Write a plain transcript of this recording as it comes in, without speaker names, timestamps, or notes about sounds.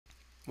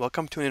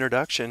Welcome to an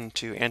introduction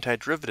to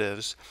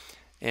antiderivatives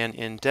and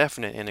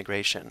indefinite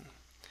integration.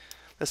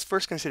 Let's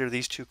first consider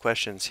these two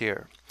questions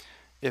here.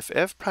 If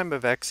f prime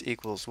of x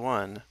equals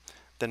 1,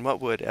 then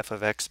what would f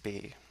of x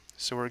be?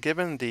 So we're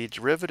given the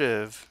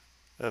derivative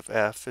of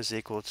f is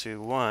equal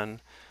to 1.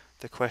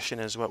 The question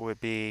is what would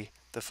be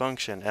the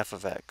function f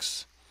of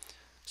x?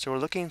 So we're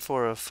looking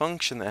for a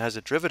function that has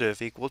a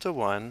derivative equal to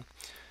 1.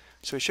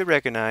 So we should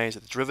recognize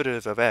that the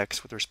derivative of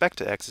x with respect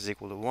to x is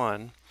equal to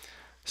 1.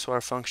 So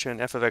our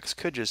function f of x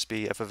could just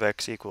be f of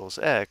x equals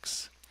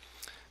x.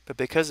 But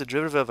because the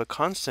derivative of a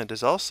constant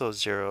is also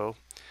 0,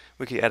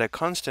 we could add a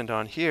constant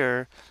on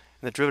here,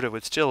 and the derivative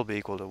would still be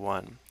equal to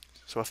 1.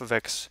 So f of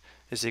x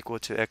is equal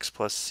to x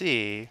plus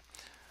c.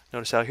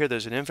 Notice out here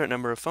there's an infinite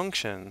number of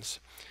functions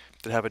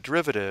that have a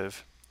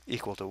derivative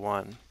equal to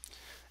 1.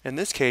 In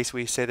this case,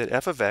 we say that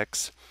f of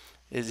x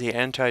is the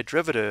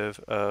antiderivative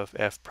of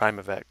f prime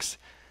of x,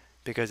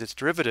 because its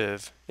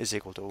derivative is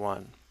equal to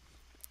 1.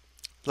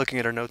 Looking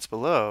at our notes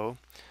below,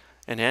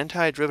 an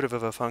antiderivative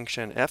of a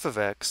function f of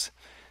x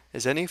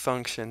is any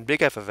function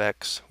big F of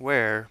x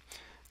where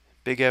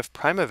big F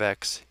prime of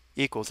x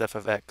equals f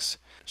of x.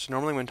 So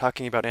normally when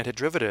talking about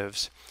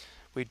antiderivatives,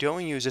 we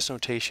don't use this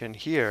notation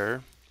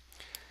here.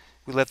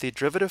 We let the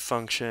derivative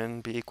function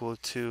be equal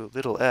to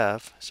little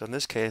f. So in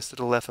this case,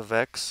 little f of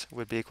x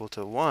would be equal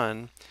to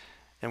 1,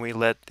 and we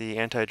let the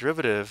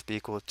antiderivative be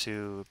equal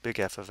to big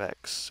F of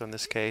x. So in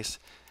this case,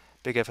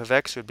 big F of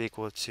x would be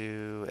equal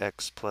to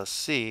x plus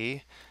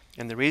c.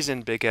 And the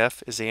reason big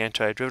F is the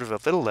antiderivative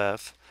of little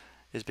f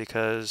is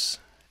because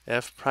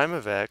f prime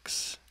of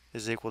x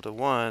is equal to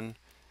 1,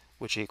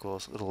 which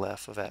equals little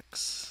f of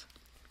x.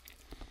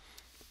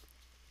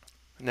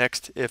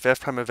 Next, if f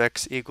prime of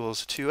x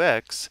equals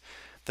 2x,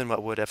 then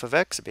what would f of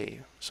x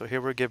be? So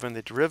here we're given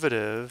the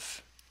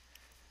derivative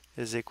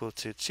is equal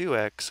to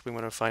 2x. We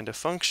want to find a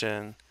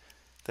function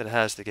that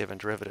has the given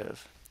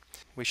derivative.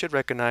 We should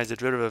recognize the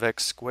derivative of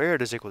x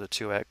squared is equal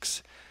to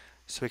 2x,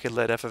 so we could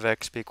let f of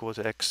x be equal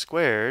to x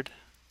squared.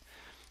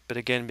 But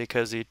again,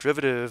 because the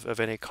derivative of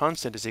any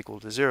constant is equal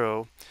to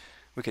 0,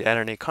 we could add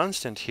any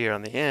constant here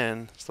on the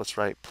end. So let's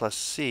write plus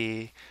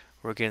c,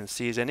 where again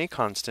c is any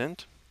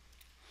constant.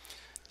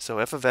 So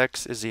f of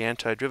x is the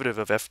antiderivative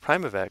of f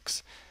prime of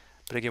x.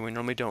 But again, we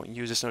normally don't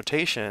use this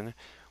notation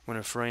when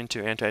referring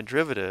to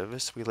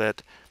antiderivatives. We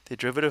let the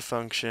derivative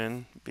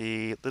function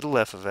be little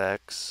f of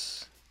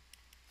x,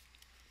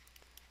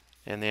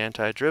 and the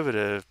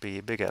antiderivative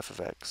be big F of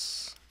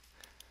x.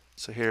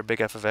 So here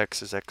big F of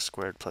x is x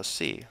squared plus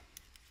c.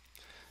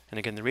 And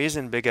again, the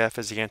reason big F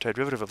is the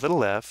antiderivative of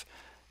little f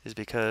is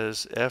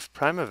because f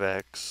prime of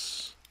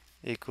x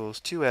equals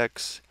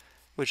 2x,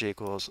 which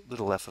equals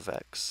little f of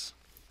x.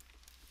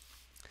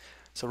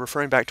 So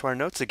referring back to our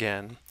notes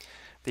again,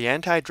 the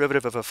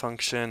antiderivative of a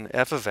function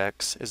f of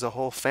x is a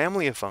whole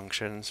family of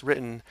functions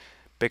written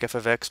big F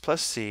of x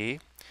plus c,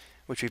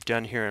 which we've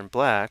done here in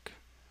black,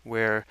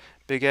 where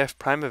big F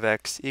prime of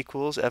x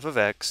equals f of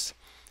x,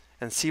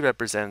 and c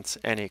represents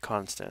any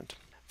constant.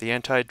 The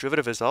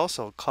antiderivative is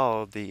also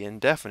called the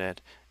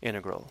indefinite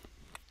integral.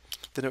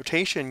 The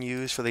notation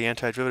used for the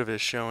antiderivative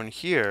is shown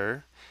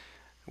here,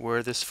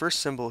 where this first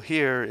symbol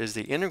here is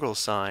the integral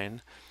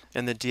sign,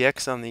 and the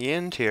dx on the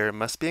end here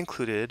must be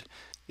included.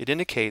 It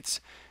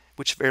indicates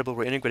which variable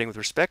we're integrating with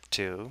respect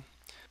to,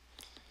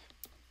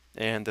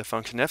 and the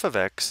function f of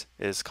x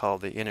is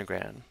called the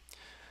integrand.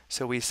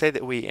 So we say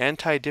that we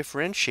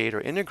anti-differentiate or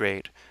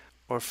integrate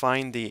or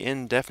find the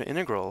indefinite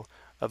integral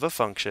of a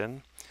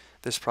function.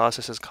 This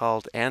process is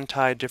called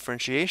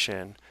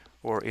anti-differentiation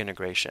or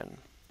integration.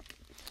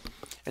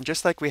 And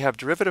just like we have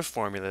derivative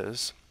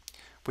formulas,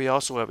 we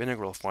also have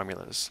integral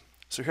formulas.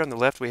 So here on the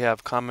left we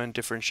have common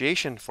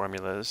differentiation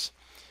formulas,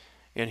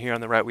 and here on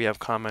the right we have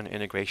common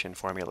integration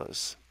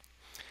formulas.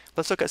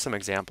 Let's look at some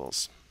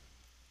examples.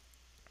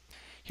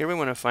 Here we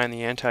want to find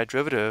the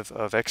antiderivative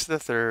of x to the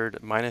third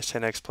minus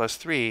 10x plus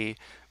 3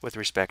 with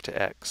respect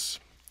to x.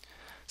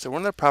 So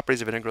one of the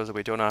properties of integrals that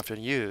we don't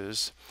often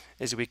use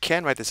is that we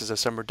can write this as a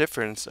sum or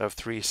difference of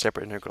three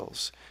separate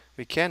integrals.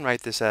 We can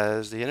write this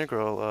as the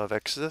integral of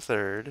x to the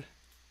third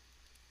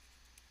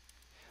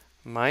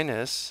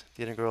minus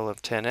the integral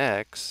of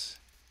 10x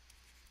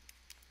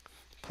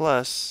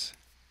plus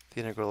the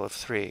integral of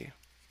 3.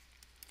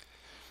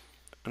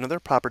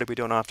 Another property we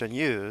don't often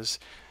use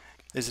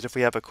is that if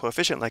we have a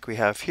coefficient like we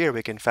have here,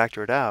 we can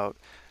factor it out.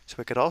 So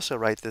we could also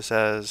write this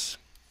as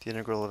the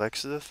integral of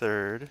x to the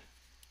third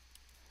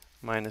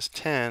minus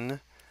 10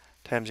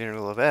 times the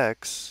integral of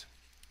x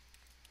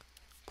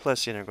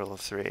plus the integral of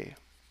 3.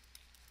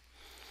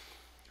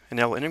 And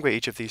now we'll integrate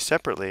each of these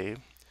separately.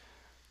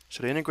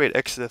 So to integrate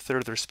x to the third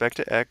with respect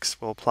to x,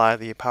 we'll apply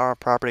the power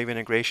property of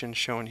integration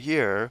shown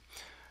here.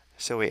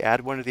 So we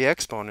add 1 to the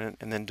exponent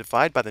and then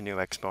divide by the new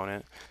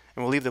exponent,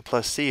 and we'll leave the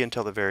plus c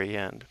until the very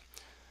end.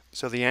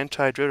 So the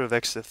antiderivative of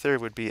x to the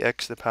third would be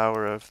x to the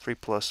power of 3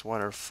 plus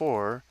 1, or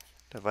 4,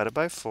 divided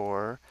by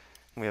 4.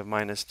 And we have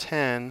minus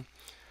 10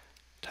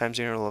 times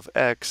the integral of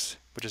x,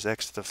 which is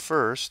x to the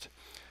first.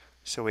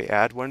 So we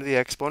add 1 to the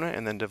exponent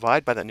and then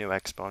divide by that new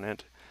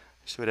exponent.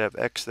 So we'd have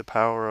x to the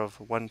power of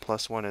 1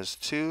 plus 1 is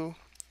 2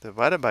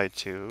 divided by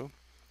 2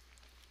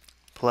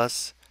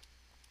 plus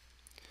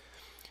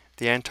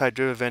the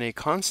antiderivative of any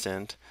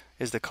constant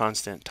is the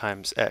constant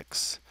times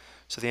x.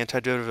 So the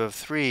antiderivative of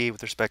 3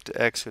 with respect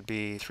to x would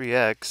be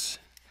 3x.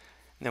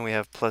 And then we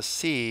have plus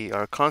c,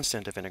 our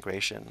constant of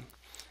integration.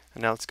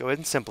 And now let's go ahead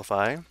and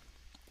simplify.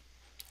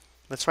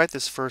 Let's write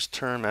this first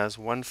term as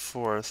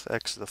 1/4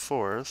 x to the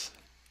 4th.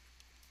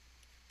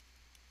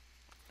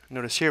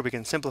 Notice here we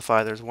can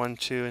simplify. There's 1,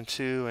 2, and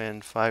 2,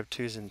 and 5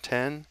 2s and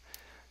 10.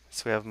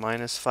 So we have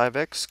minus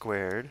 5x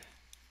squared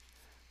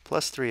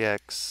plus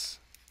 3x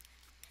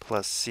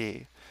plus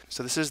c.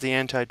 So this is the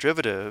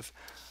antiderivative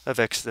of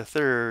x to the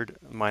third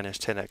minus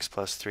 10x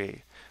plus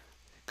 3.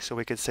 So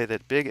we could say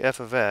that big F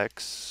of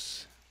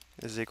x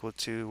is equal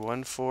to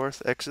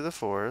 1/4 x to the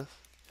 4th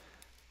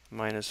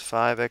minus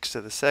 5x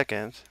to the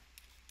second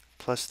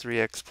plus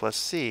 3x plus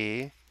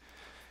c.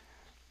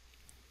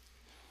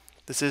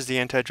 This is the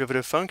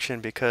antiderivative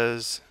function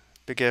because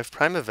big F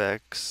prime of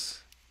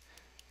x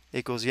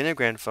equals the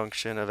integrand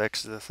function of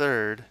x to the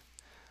third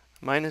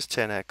minus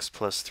 10x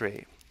plus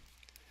 3.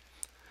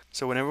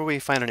 So whenever we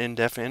find an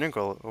indefinite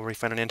integral or we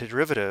find an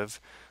antiderivative,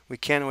 we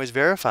can't always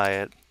verify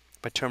it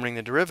by determining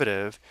the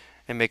derivative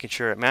and making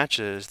sure it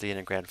matches the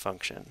integrand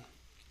function.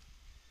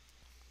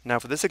 Now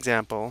for this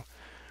example,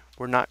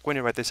 we're not going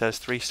to write this as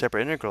 3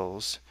 separate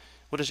integrals.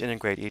 We'll just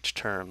integrate each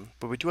term.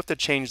 But we do have to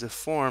change the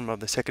form of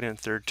the second and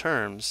third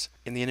terms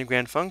in the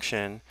integrand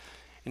function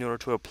in order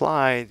to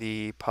apply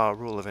the power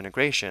rule of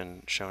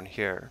integration shown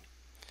here.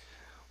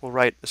 We'll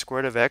write the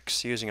square root of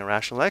x using a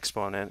rational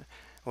exponent.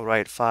 We'll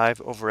write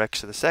 5 over x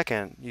to the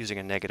second using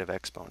a negative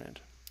exponent.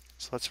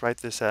 So let's write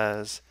this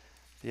as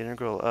the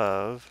integral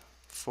of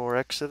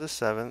 4x to the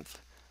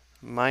 7th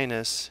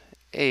minus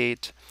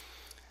 8.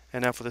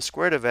 And now for the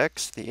square root of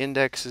x, the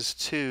index is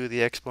 2,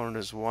 the exponent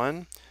is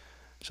 1.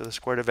 So the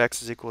square root of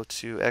x is equal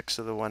to x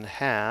to the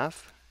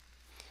 1/2.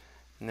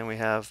 And then we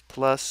have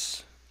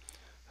plus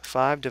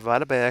 5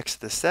 divided by x to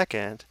the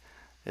second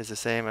is the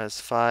same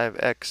as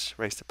 5x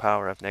raised to the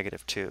power of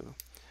negative 2.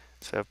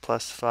 So we have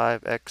plus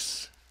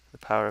 5x to the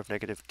power of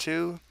negative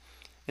 2,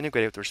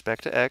 integrated with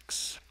respect to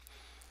x.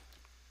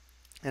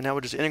 And now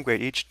we'll just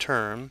integrate each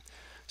term.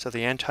 So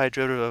the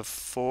antiderivative of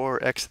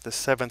 4x to the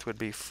 7th would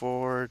be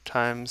 4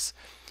 times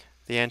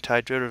the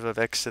antiderivative of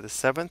x to the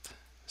 7th.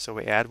 So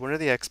we add 1 to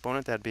the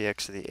exponent, that'd be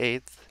x to the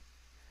 8th,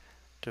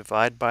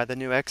 divide by the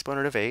new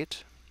exponent of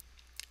 8,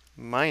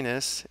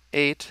 minus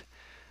 8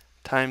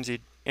 times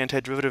the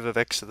antiderivative of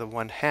x to the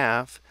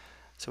 1/2.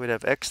 So we'd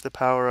have x to the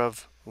power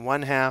of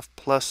 1/2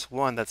 plus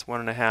 1, that's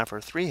 1/2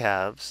 or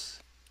 3/2,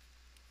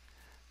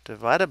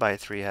 divided by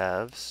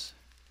 3/2,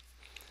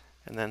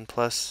 and then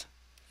plus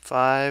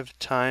 5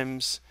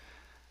 times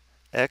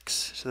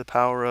x to the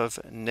power of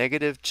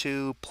negative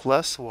 2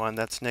 plus 1,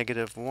 that's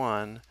negative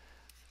 1,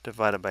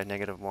 divided by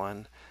negative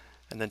 1.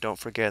 And then don't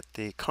forget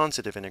the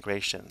constant of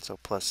integration, so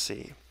plus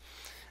c.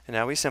 And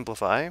now we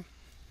simplify.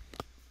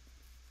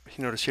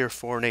 You notice here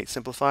 4 and 8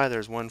 simplify.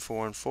 There's 1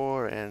 4 and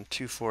 4, and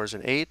 2 4s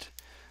and 8.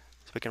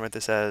 So we can write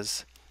this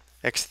as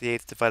x to the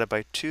 8th divided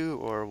by 2,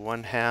 or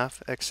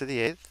 1/2 x to the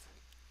 8th.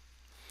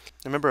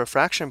 Remember, a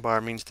fraction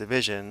bar means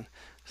division.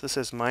 So this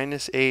is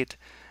minus 8,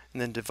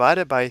 and then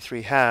divided by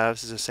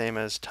 3/2 is the same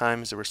as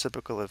times the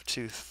reciprocal of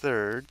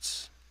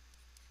 2/3.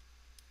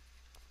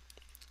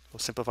 We'll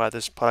simplify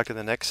this product in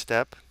the next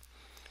step.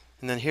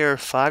 And then here,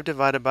 5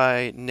 divided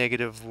by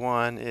negative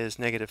 1 is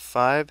negative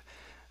 5.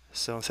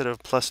 So instead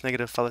of plus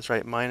negative 5, let's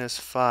write minus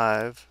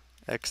 5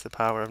 x to the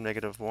power of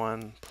negative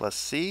 1 plus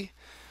c.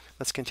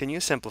 Let's continue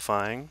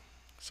simplifying.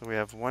 So we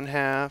have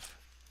 1/2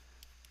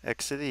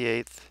 x to the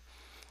 8th.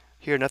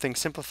 Here nothing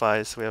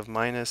simplifies, so we have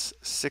minus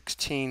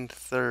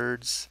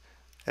 16/3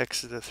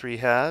 x to the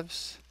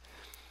 3/2.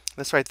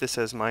 Let's write this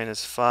as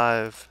minus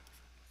 5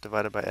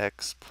 divided by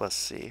x plus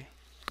c.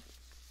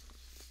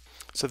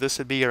 So this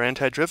would be our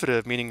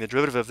antiderivative, meaning the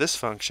derivative of this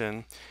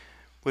function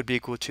would be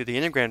equal to the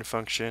integrand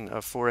function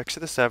of 4x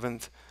to the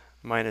 7th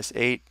minus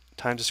 8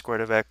 times the square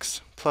root of x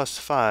plus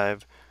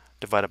 5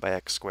 divided by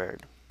x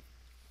squared.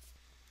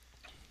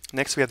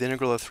 Next we have the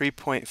integral of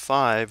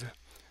 3.5,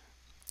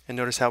 and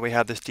notice how we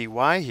have this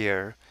dy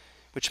here,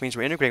 which means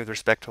we're integrating with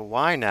respect to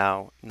y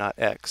now, not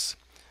x.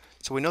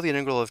 So we know the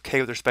integral of k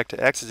with respect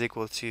to x is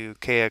equal to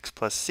kx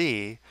plus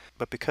c,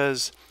 but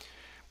because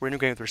we're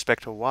integrating with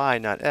respect to y,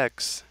 not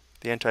x,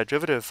 the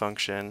antiderivative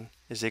function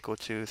is equal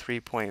to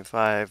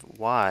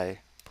 3.5y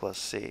plus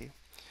c.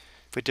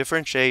 If we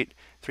differentiate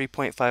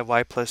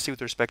 3.5y plus c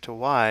with respect to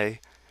y,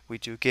 we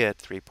do get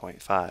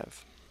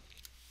 3.5.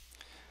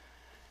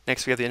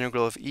 Next we have the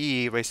integral of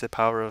e raised to the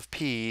power of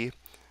p,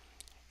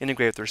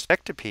 integrated with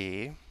respect to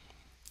p.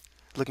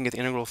 Looking at the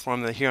integral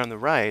formula here on the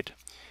right,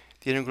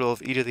 the integral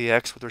of e to the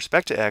x with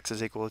respect to x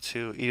is equal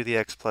to e to the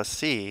x plus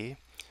c,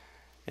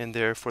 and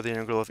therefore the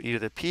integral of e to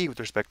the p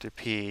with respect to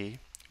p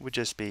would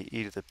just be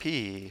e to the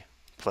p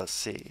plus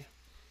c.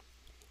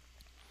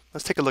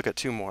 Let's take a look at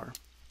 2 more.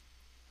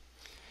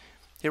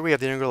 Here we have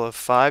the integral of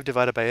 5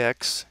 divided by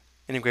x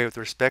integrated with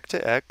respect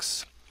to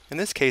x. In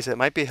this case, it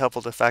might be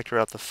helpful to factor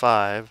out the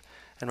 5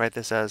 and write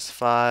this as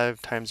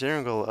 5 times the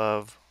integral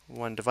of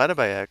 1 divided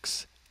by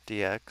x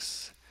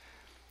dx.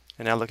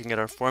 And now looking at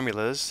our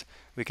formulas,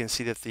 we can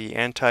see that the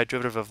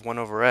antiderivative of 1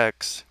 over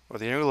x, or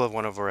the integral of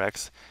 1 over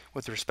x,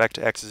 with respect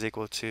to x is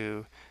equal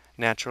to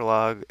natural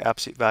log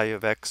absolute value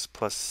of x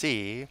plus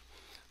c.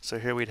 So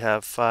here we'd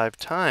have 5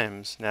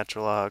 times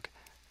natural log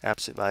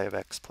absolute value of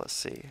x plus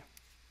c.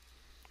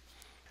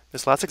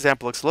 This last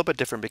example looks a little bit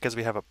different because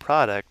we have a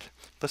product.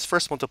 Let's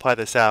first multiply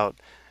this out,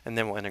 and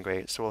then we'll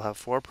integrate. So we'll have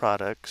 4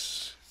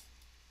 products.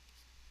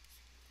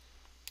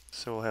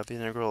 So we'll have the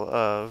integral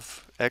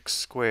of x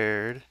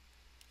squared,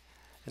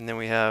 and then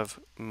we have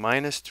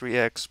minus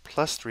 3x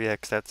plus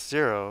 3x, that's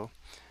 0.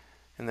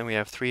 And then we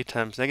have 3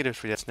 times negative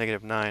 3, that's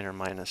negative 9, or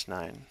minus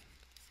 9.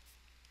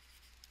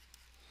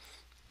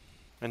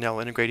 And now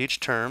we'll integrate each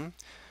term.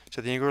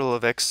 So the integral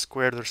of x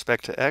squared with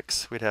respect to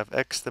x, we'd have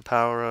x to the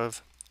power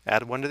of,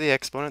 add 1 to the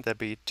exponent, that'd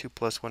be 2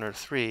 plus 1, or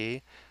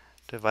 3,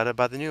 divided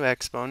by the new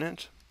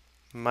exponent,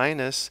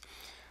 minus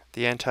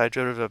the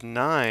antiderivative of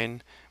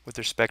 9 with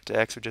respect to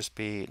x would just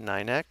be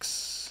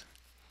 9x,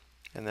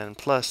 and then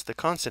plus the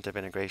constant of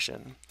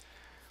integration.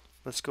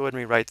 Let's go ahead and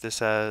rewrite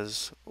this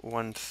as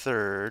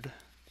 1/3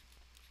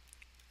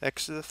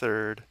 x to the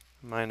third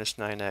minus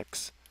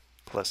 9x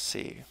plus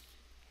c.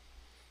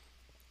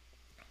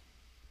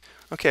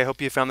 Okay, I hope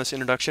you found this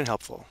introduction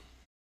helpful.